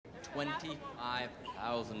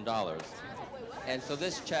$25,000. And so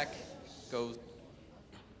this check goes to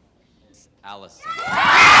Allison.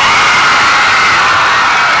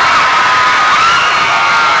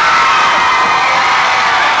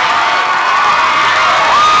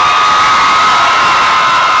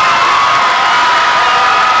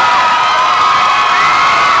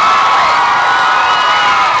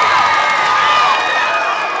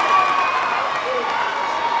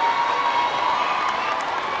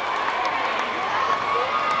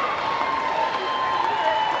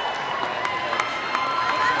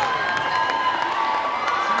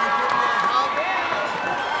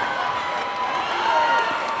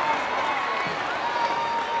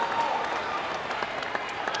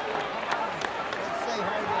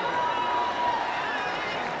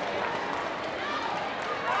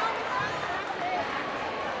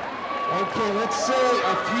 Okay, let's say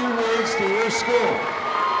a few words to your school.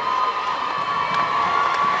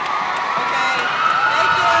 Okay,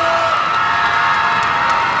 thank you.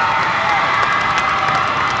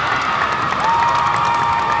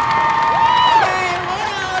 Okay,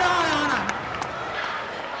 hold on.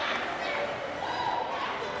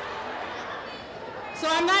 So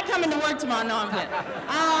I'm not coming to work tomorrow. No, I'm kidding.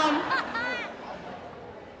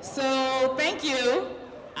 So thank you.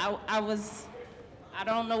 I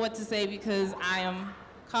don't know what to say because I am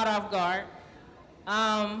caught off guard.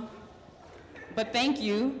 But thank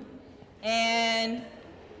you. And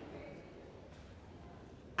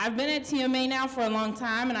I've been at TMA now for a long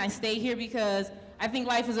time, and I stay here because I think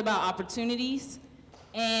life is about opportunities.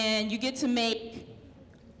 And you get to make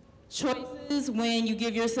choices when you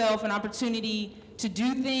give yourself an opportunity to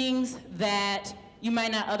do things that you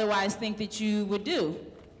might not otherwise think that you would do.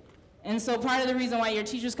 And so part of the reason why your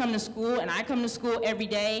teachers come to school, and I come to school every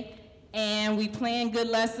day, and we plan good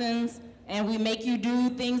lessons, and we make you do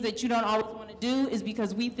things that you don't always want to do, is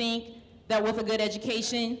because we think that with a good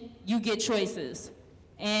education, you get choices.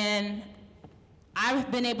 And I've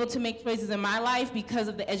been able to make choices in my life because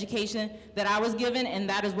of the education that I was given, and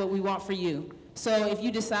that is what we want for you. So if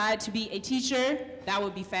you decide to be a teacher, that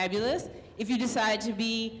would be fabulous. If you decide to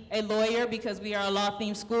be a lawyer, because we are a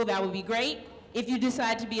law-themed school, that would be great. If you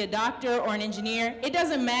decide to be a doctor or an engineer, it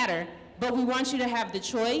doesn't matter, but we want you to have the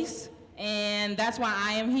choice, and that's why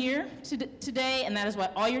I am here today, and that is why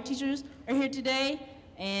all your teachers are here today,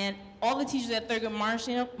 and all the teachers at Thurgood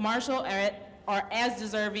Marshall are as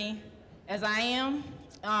deserving as I am,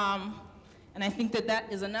 and I think that that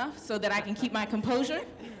is enough so that I can keep my composure.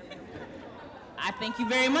 I thank you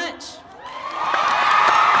very much.